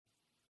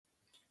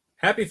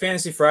Happy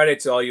Fantasy Friday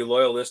to all you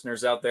loyal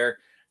listeners out there.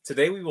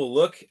 Today we will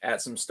look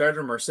at some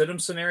starter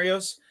Mercedes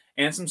scenarios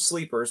and some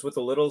sleepers with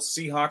a little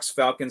Seahawks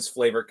Falcons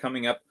flavor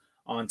coming up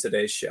on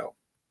today's show.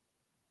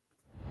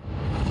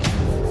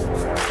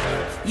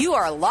 You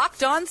are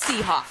Locked On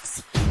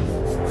Seahawks,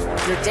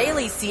 your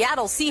daily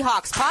Seattle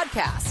Seahawks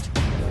podcast.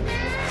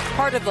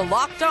 Part of the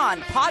Locked On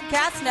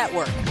Podcast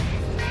Network,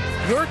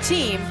 your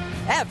team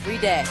every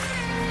day.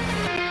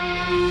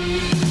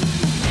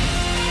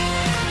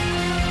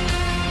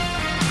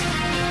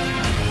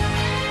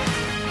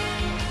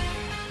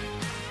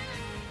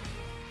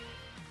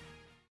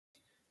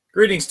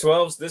 Greetings,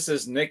 12s. This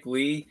is Nick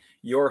Lee,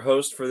 your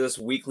host for this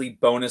weekly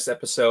bonus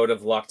episode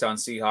of Locked On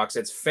Seahawks.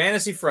 It's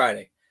Fantasy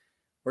Friday.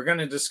 We're going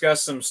to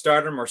discuss some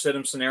starter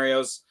Mercedes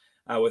scenarios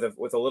with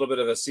a little bit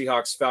of a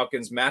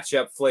Seahawks-Falcons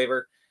matchup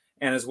flavor,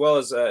 and as well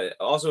as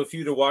also a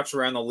few to watch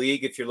around the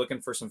league if you're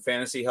looking for some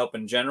fantasy help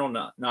in general,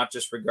 not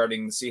just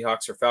regarding the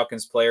Seahawks or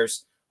Falcons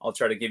players. I'll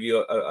try to give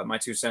you my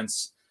 2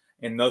 cents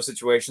in those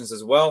situations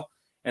as well.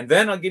 And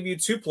then I'll give you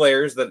 2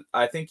 players that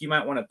I think you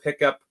might want to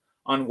pick up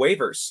on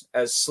waivers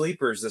as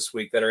sleepers this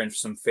week that are in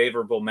some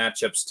favorable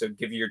matchups to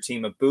give your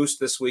team a boost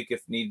this week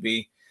if need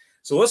be.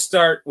 So let's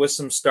start with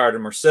some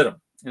stardom or sit 'em.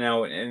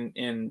 Now,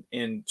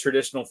 in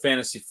traditional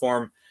fantasy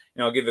form,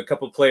 I'll give a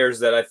couple players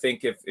that I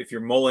think if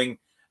you're mulling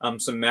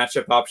some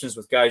matchup options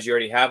with guys you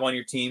already have on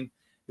your team,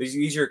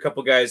 these are a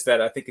couple guys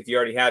that I think if you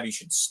already have, you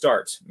should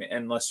start,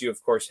 unless you,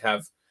 of course,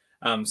 have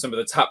some of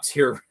the top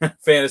tier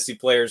fantasy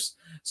players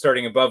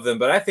starting above them.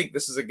 But I think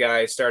this is a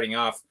guy starting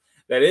off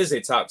that is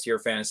a top-tier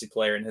fantasy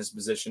player in his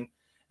position,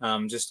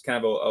 just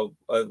kind of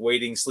a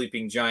waiting,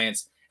 sleeping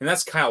giant. And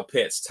that's Kyle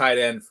Pitts, tight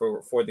end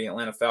for the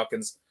Atlanta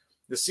Falcons.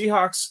 The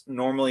Seahawks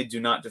normally do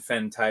not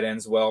defend tight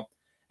ends well.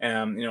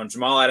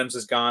 Jamal Adams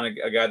is gone,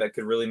 a guy that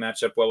could really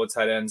match up well with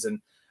tight ends.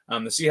 And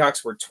the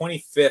Seahawks were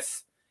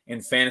 25th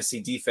in fantasy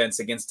defense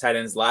against tight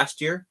ends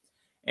last year.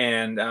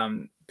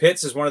 And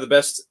Pitts is one of the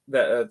best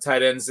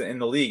tight ends in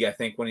the league, I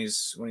think, when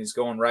he's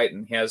going right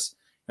and he has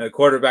the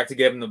quarterback to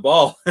give him the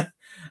ball.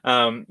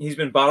 He's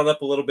been bottled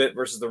up a little bit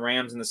versus the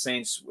Rams and the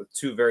Saints with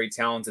 2 very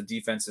talented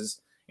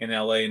defenses in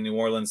LA and New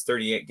Orleans,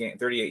 38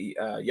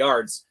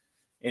 yards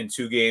in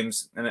 2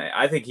 games. And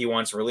I think he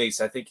wants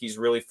release. I think he's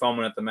really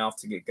foaming at the mouth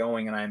to get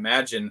going. And I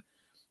imagine,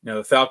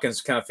 the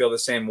Falcons kind of feel the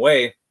same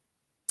way.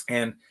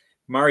 And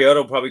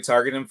Mariota will probably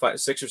target him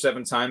 6 or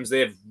 7 times. They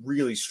have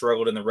really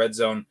struggled in the red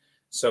zone.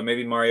 So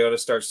maybe Mariota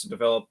starts to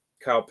develop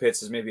Kyle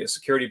Pitts as maybe a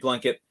security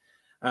blanket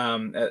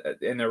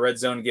in the red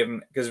zone,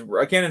 because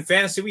again, in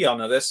fantasy, we all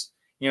know this,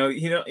 you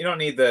don't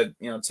need the,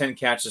 10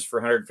 catches for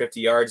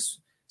 150 yards.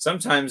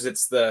 Sometimes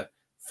it's the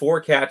 4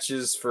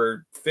 catches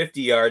for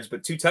 50 yards,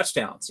 but 2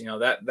 touchdowns,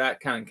 that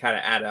kind of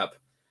add up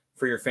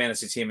for your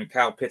fantasy team. And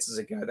Kyle Pitts is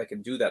a guy that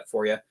can do that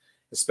for you,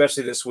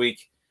 especially this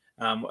week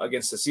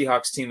against the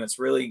Seahawks team that's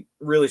really,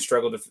 really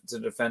struggled to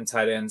defend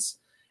tight ends.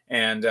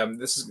 And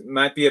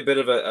might be a bit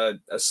of a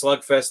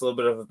slugfest, a little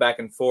bit of a back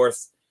and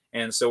forth.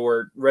 And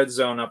so red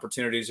zone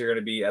opportunities are going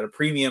to be at a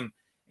premium.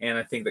 And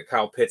I think that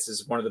Kyle Pitts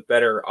is one of the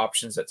better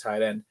options at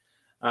tight end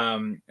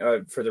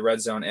for the red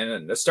zone.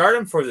 And to start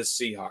him for the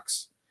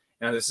Seahawks.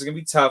 Now, this is going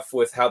to be tough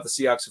with how the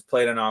Seahawks have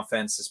played on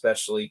offense,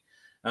 especially.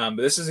 But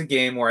this is a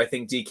game where I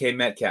think DK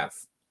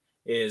Metcalf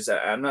is,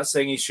 I'm not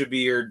saying he should be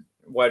your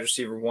wide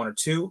receiver 1 or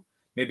 2,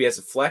 maybe as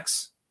a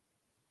flex.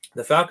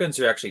 The Falcons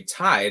are actually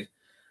tied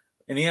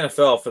in the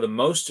NFL for the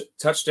most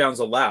touchdowns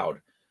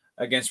allowed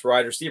against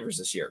wide receivers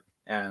this year.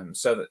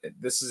 So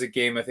this is a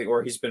game, I think,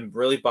 where he's been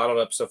really bottled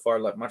up so far,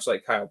 much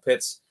like Kyle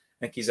Pitts.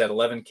 I think he's had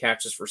 11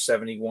 catches for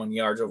 71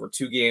 yards over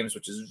 2 games,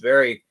 which is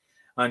very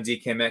on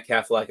DK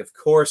Metcalf-like. Of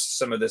course,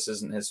 some of this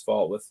isn't his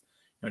fault with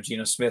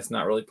Geno Smith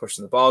not really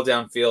pushing the ball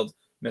downfield,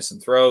 missing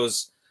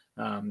throws,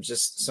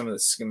 just some of the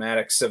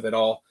schematics of it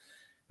all.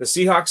 The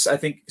Seahawks, I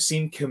think,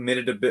 seem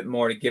committed a bit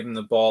more to give him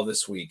the ball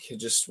this week,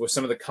 just with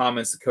some of the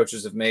comments the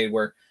coaches have made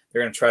where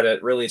they're going to try to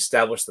really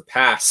establish the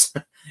pass,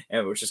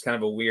 which is kind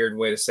of a weird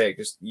way to say it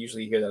because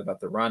usually you hear that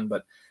about the run.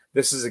 But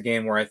this is a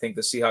game where I think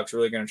the Seahawks are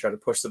really going to try to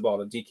push the ball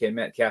to DK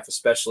Metcalf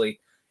especially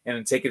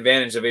and take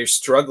advantage of a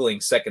struggling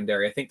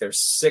secondary. I think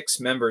there's 6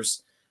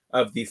 members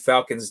of the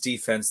Falcons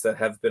defense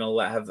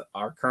that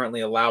are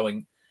currently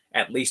allowing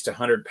at least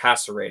 100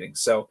 passer ratings.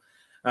 So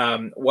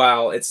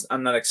while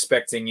I'm not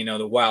expecting,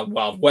 the wild,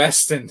 wild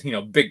west and,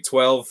 Big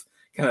 12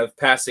 kind of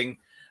passing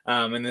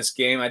in this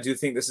game, I do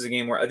think this is a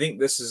game where I think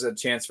this is a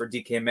chance for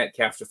DK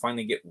Metcalf to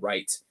finally get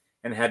right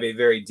and have a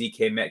very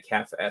DK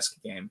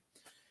Metcalf-esque game.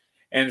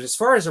 And as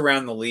far as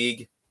around the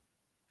league,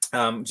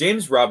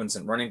 James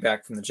Robinson, running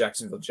back from the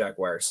Jacksonville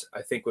Jaguars,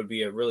 I think would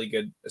be a really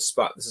good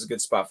spot. This is a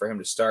good spot for him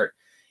to start.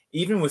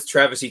 Even with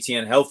Travis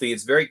Etienne healthy,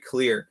 it's very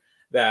clear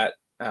that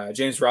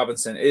James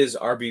Robinson is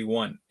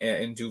RB1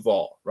 in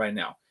Duval right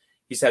now.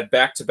 He's had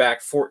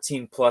back-to-back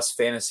 14-plus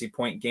fantasy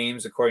point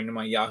games, according to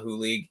my Yahoo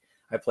League.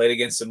 I played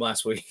against him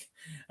last week.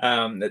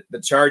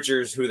 The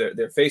Chargers, who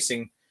they're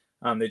facing,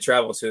 they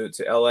travel to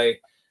LA,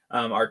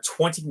 are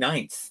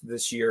 29th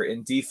this year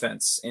in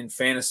defense, in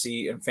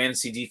fantasy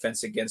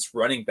defense against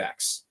running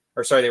backs.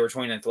 or sorry, they were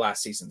 29th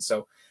last season.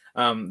 So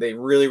they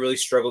really, really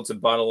struggled to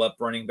bottle up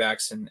running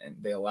backs, and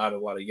they allowed a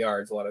lot of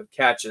yards, a lot of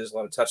catches, a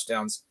lot of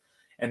touchdowns.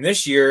 And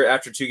this year,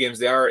 after 2 games,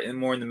 they are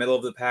more in the middle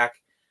of the pack.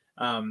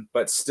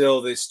 But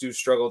still, they do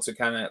struggle to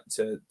kind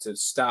of to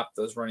stop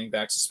those running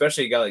backs,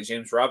 especially a guy like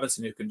James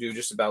Robinson, who can do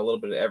just about a little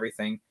bit of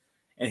everything.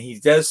 And he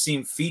does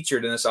seem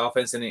featured in this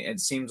offense, and it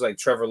seems like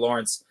Trevor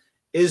Lawrence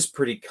is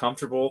pretty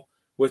comfortable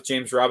with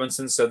James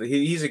Robinson. So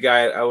he's a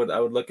guy I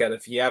would look at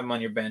if you have him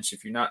on your bench.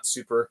 If you're not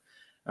super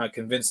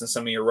convinced in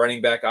some of your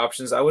running back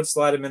options, I would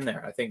slide him in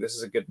there. I think this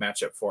is a good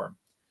matchup for him.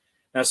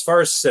 Now, as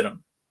far as sit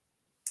him,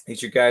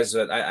 these are guys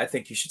that I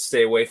think you should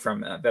stay away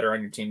from that are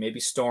on your team. Maybe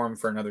storm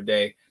for another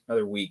day,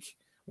 another week,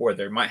 where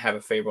they might have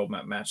a favorable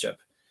matchup.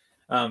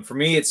 For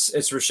me, it's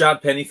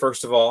Rashad Penny,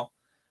 first of all.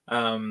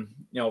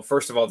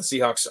 First of all, the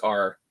Seahawks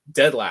are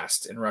dead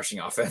last in rushing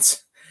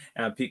offense.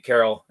 Pete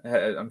Carroll,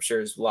 I'm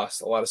sure, has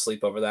lost a lot of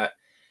sleep over that.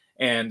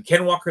 And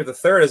Ken Walker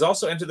III has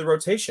also entered the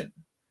rotation.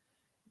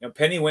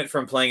 Penny went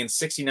from playing in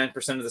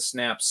 69% of the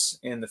snaps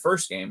in the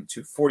first game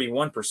to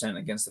 41%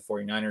 against the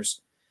 49ers.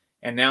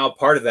 And now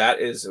part of that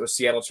was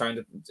Seattle trying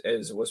to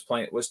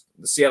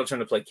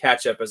play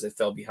catch up as they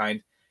fell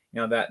behind.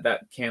 That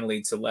can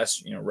lead to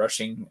less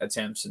rushing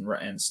attempts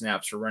and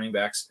snaps for running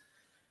backs.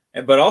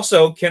 But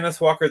also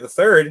Kenneth Walker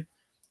III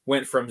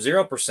went from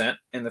 0%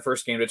 in the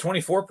first game to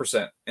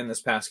 24% in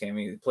this past game.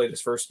 He played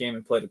his first game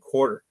and played a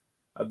quarter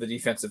of the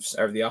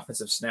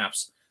offensive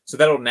snaps. So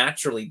that'll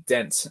naturally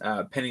dent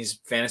Penny's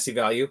fantasy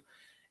value.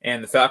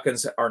 And the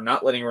Falcons are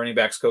not letting running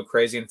backs go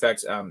crazy. In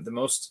fact,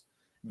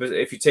 but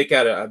if you take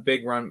out a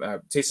big run,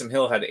 Taysom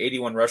Hill had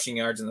 81 rushing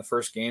yards in the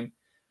first game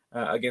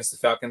against the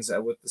Falcons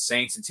with the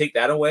Saints. And take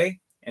that away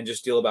and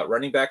just deal about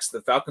running backs,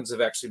 the Falcons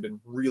have actually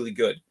been really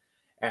good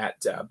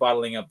at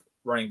bottling up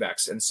running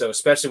backs. And so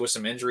especially with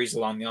some injuries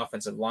along the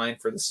offensive line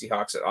for the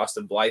Seahawks at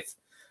Austin Blythe,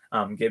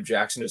 Gabe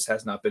Jackson just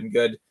has not been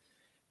good.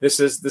 This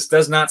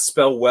does not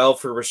spell well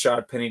for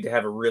Rashad Penny to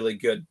have a really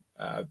good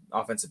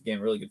offensive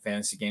game, really good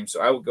fantasy game. So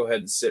I will go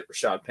ahead and sit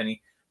Rashad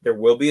Penny. There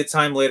will be a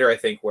time later, I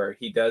think, where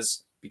he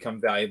does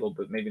become valuable,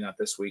 but maybe not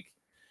this week.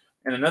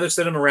 And another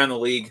sit him around the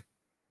league.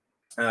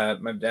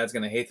 My dad's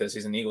going to hate this.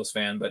 He's an Eagles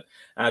fan, but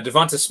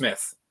Devonta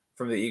Smith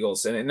from the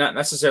Eagles. And not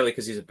necessarily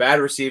because he's a bad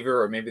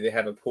receiver or maybe they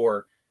have a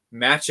poor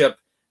matchup.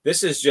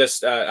 This is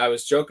just, I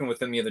was joking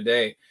with him the other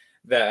day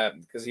that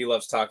because he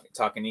loves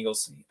talking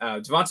Eagles.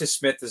 Devonta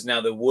Smith is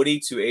now the Woody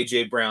to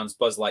A.J. Brown's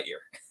Buzz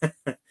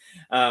Lightyear.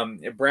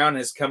 Brown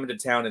has come into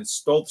town and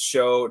stole the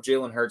show.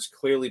 Jalen Hurts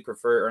clearly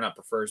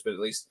at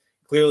least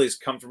clearly is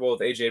comfortable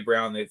with A.J.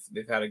 Brown.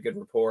 They've had a good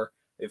rapport.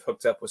 They've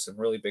hooked up with some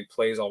really big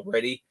plays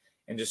already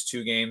in just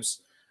 2 games.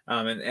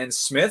 And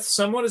Smith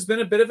somewhat has been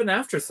a bit of an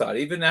afterthought,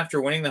 even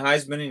after winning the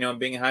Heisman,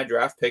 being a high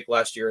draft pick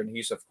last year. And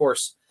he's, of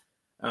course,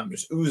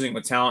 just oozing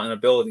with talent and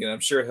ability. And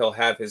I'm sure he'll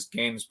have his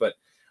games. But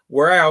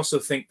where I also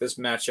think this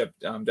matchup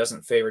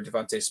doesn't favor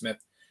Devonta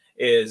Smith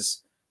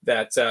is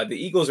that the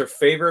Eagles are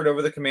favored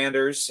over the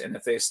Commanders. And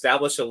if they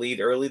establish a lead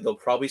early, they'll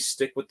probably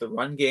stick with the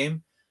run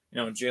game.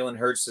 Jalen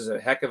Hurts is a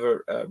heck of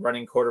a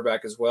running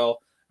quarterback as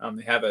well.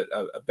 They have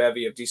a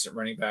bevy of decent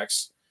running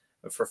backs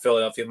for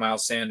Philadelphia: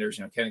 Miles Sanders,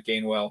 Kenneth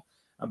Gainwell,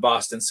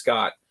 Boston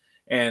Scott.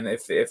 And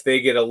if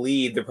they get a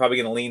lead, they're probably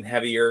going to lean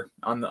heavier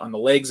on the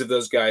legs of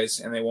those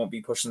guys, and they won't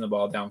be pushing the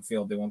ball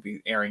downfield. They won't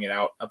be airing it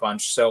out a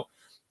bunch. So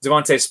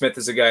Devonta Smith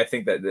is a guy I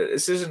think that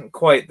this isn't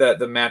quite the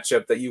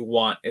matchup that you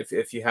want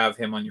if you have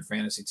him on your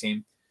fantasy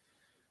team.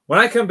 When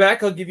I come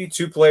back, I'll give you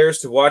 2 players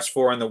to watch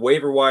for on the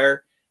waiver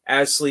wire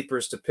as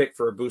sleepers to pick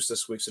for a boost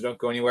this week. So don't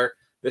go anywhere.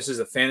 This is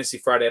a Fantasy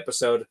Friday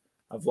episode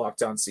of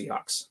Locked On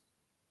Seahawks.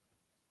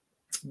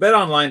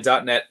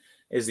 BetOnline.net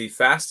is the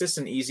fastest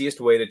and easiest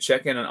way to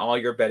check in on all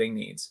your betting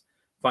needs.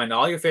 Find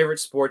all your favorite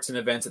sports and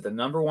events at the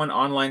 #1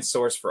 online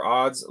source for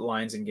odds,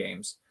 lines, and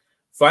games.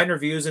 Find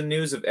reviews and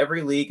news of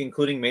every league,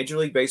 including Major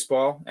League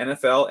Baseball,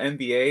 NFL,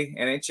 NBA,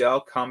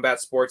 NHL,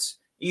 combat sports,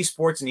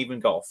 esports, and even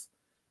golf.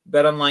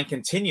 BetOnline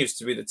continues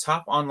to be the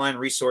top online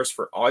resource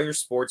for all your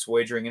sports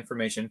wagering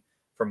information.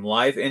 From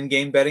live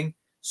in-game betting,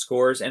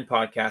 scores, and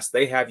podcasts,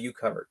 they have you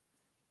covered.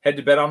 Head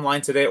to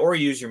BetOnline today or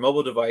use your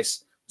mobile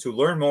device to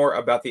learn more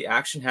about the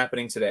action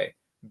happening today.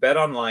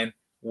 BetOnline,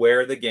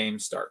 where the game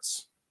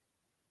starts.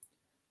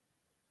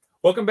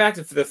 Welcome back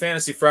to the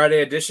Fantasy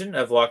Friday edition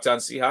of Locked On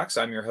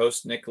Seahawks. I'm your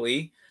host, Nick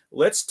Lee.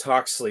 Let's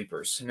talk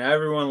sleepers. Now,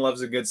 everyone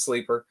loves a good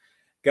sleeper.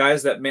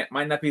 Guys that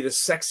might not be the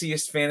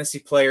sexiest fantasy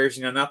players,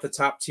 not the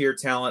top-tier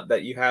talent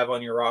that you have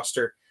on your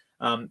roster.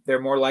 They're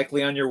more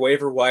likely on your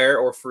waiver wire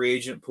or free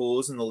agent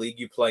pools in the league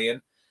you play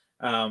in.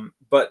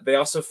 But they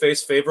also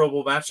face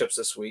favorable matchups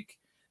this week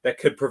that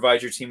could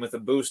provide your team with a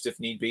boost if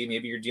need be.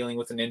 Maybe you're dealing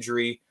with an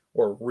injury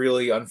or a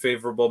really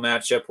unfavorable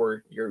matchup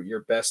where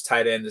your best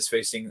tight end is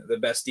facing the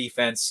best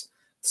defense,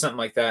 something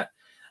like that.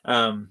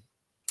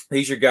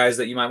 These are guys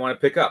that you might want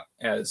to pick up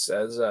as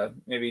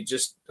maybe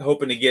just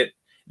hoping to get.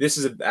 This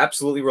is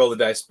absolutely roll the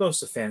dice.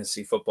 Most of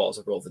fantasy football is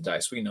a roll the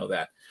dice. We know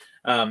that.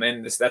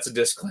 And that's a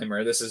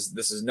disclaimer. This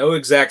is no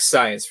exact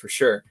science for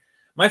sure.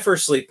 My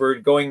first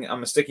sleeper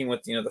I'm sticking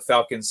with, the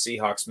Falcons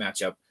Seahawks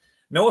matchup.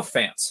 Noah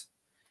Fant.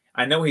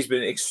 I know he's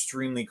been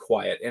extremely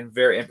quiet and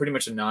pretty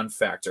much a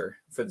non-factor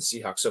for the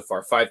Seahawks so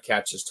far. 5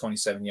 catches,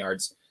 27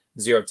 yards,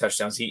 0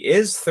 touchdowns. He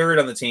is third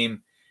on the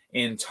team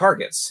in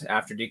targets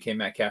after DK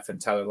Metcalf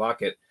and Tyler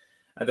Lockett.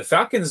 The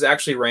Falcons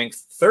actually ranked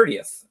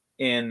 30th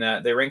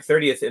they ranked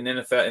 30th in the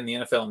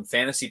NFL in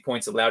fantasy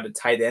points allowed to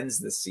tight ends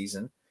this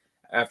season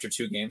after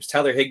 2 games.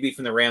 Tyler Higbee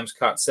from the Rams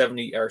caught 7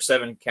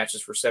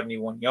 catches for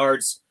 71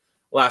 yards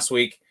last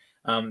week.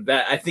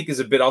 That I think is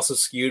a bit also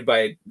skewed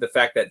by the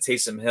fact that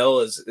Taysom Hill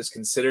is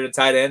considered a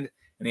tight end,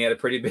 and he had a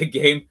pretty big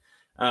game.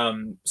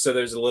 So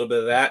there's a little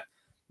bit of that.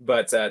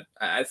 But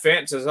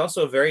Fant is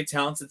also a very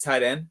talented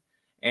tight end,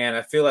 and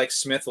I feel like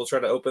Smith will try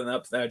to open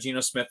up.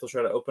 Geno Smith will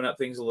try to open up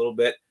things a little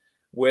bit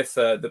with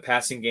the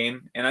passing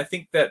game, and I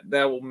think that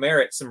will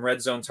merit some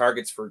red zone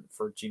targets for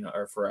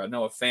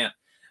Noah Fant.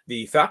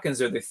 The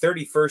Falcons are the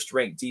 31st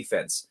ranked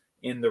defense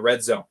in the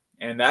red zone,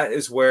 and that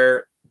is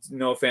where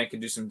Noah Fant can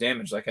do some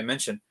damage. Like I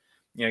mentioned,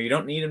 you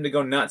don't need him to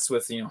go nuts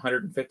with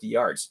 150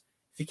 yards.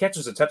 If he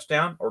catches a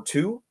touchdown or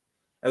 2,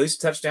 at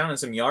least a touchdown and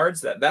some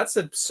yards, that's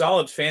a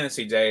solid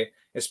fantasy day,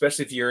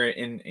 especially if you're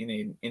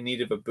in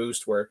need of a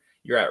boost where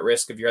you're at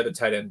risk of your other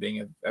tight end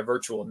being a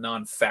virtual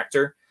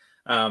non-factor.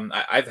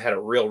 I've had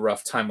a real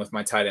rough time with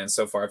my tight ends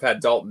so far. I've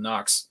had Dalton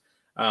Knox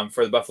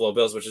for the Buffalo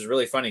Bills, which is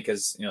really funny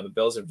because the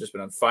Bills have just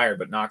been on fire,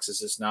 but Knox has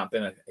just not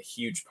been a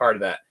huge part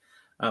of that.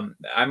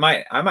 I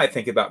might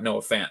think about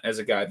Noah Fant as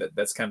a guy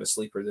that's kind of a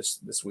sleeper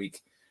this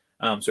week.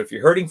 So if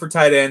you're hurting for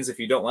tight ends, if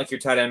you don't like your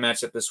tight end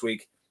matchup this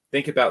week,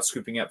 think about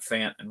scooping up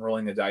Fant and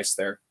rolling the dice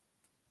there.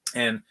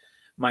 And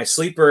my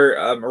sleeper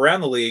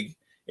around the league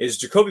is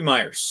Jakobi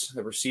Meyers,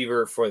 the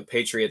receiver for the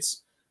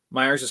Patriots.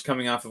 Myers is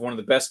coming off of one of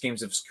the best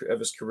games of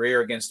his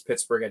career against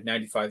Pittsburgh at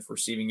 95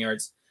 receiving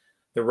yards.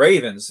 The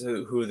Ravens,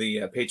 who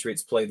the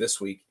Patriots play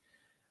this week,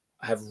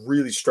 have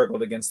really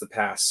struggled against the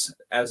pass,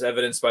 as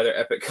evidenced by their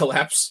epic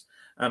collapse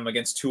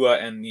against Tua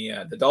and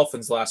the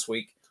Dolphins last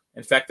week.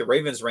 In fact, the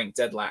Ravens ranked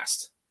dead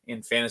last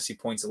in fantasy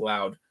points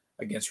allowed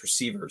against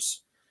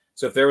receivers.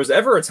 So if there was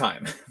ever a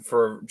time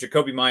for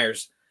Jakobi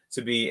Meyers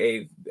to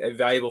be a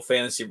valuable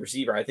fantasy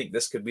receiver, I think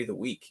this could be the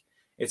week.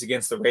 It's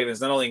against the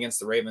Ravens, not only against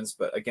the Ravens,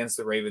 but against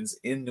the Ravens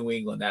in New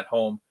England at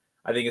home.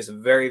 I think it's a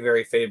very,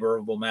 very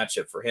favorable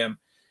matchup for him.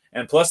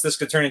 And plus, this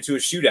could turn into a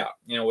shootout,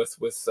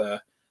 with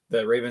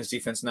the Ravens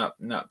defense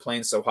not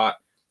playing so hot.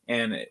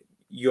 And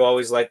you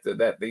always like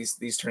that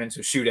these turn into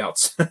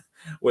shootouts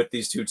with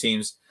these two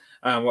teams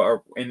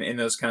or in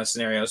those kind of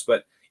scenarios.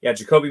 But yeah,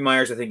 Jakobi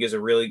Meyers, I think,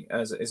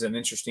 is an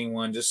interesting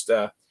one. Just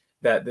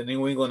that the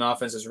New England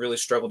offense has really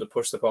struggled to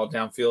push the ball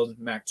downfield.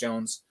 Mac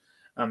Jones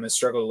has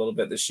struggled a little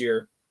bit this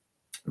year.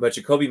 But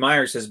Jakobi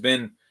Meyers has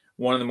been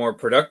one of the more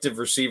productive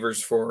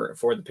receivers for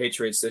the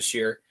Patriots this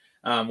year,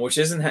 which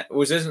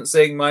isn't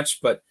saying much,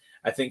 but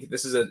I think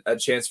this is a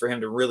chance for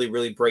him to really,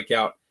 really break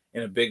out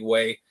in a big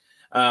way.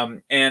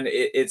 And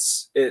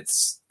it's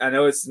I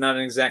know it's not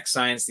an exact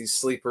science, these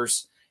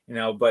sleepers,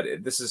 but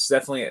this is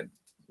definitely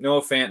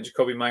Noah Fant,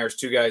 Jakobi Meyers,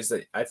 2 guys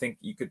that I think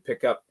you could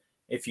pick up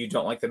if you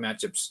don't like the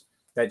matchups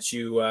that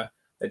you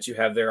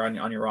have there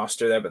on your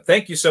roster there. But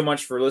thank you so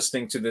much for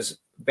listening to this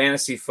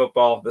Fantasy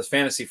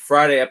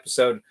Friday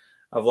episode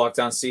of Locked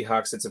On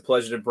Seahawks. It's a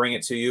pleasure to bring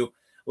it to you. A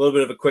little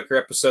bit of a quicker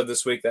episode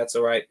this week. That's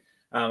all right.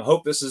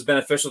 Hope this is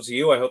beneficial to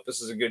you. I hope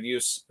this is a good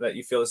use, that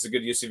you feel this is a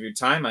good use of your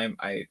time.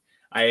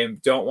 I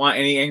don't want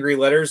any angry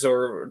letters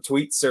or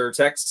tweets or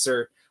texts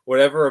or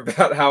whatever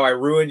about how I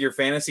ruined your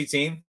fantasy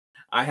team.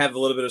 I have a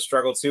little bit of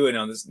struggle too.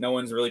 No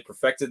one's really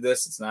perfected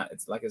this.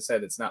 It's like I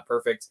said, it's not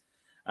perfect.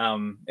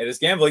 It is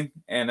gambling,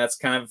 and that's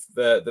kind of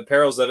the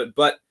perils of it.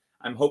 But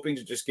I'm hoping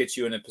to just get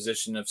you in a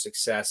position of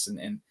success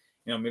and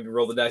maybe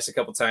roll the dice a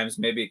couple times.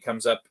 Maybe it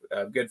comes up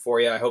good for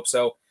you. I hope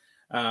so.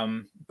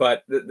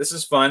 But this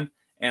is fun,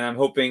 and I'm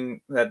hoping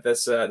that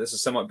this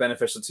is somewhat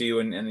beneficial to you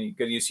and a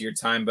good use of your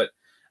time. But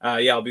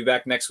I'll be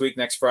back next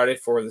Friday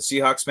for the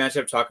Seahawks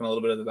matchup, talking a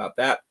little bit about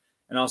that,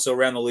 and also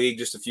around the league,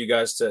 just a few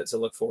guys to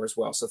look for as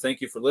well. So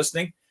thank you for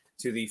listening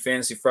to the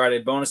Fantasy Friday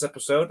bonus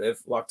episode of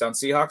Locked On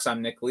Seahawks.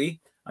 I'm Nick Lee.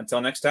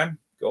 Until next time,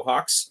 go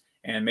Hawks,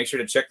 and make sure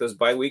to check those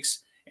bye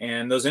weeks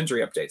and those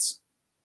injury updates.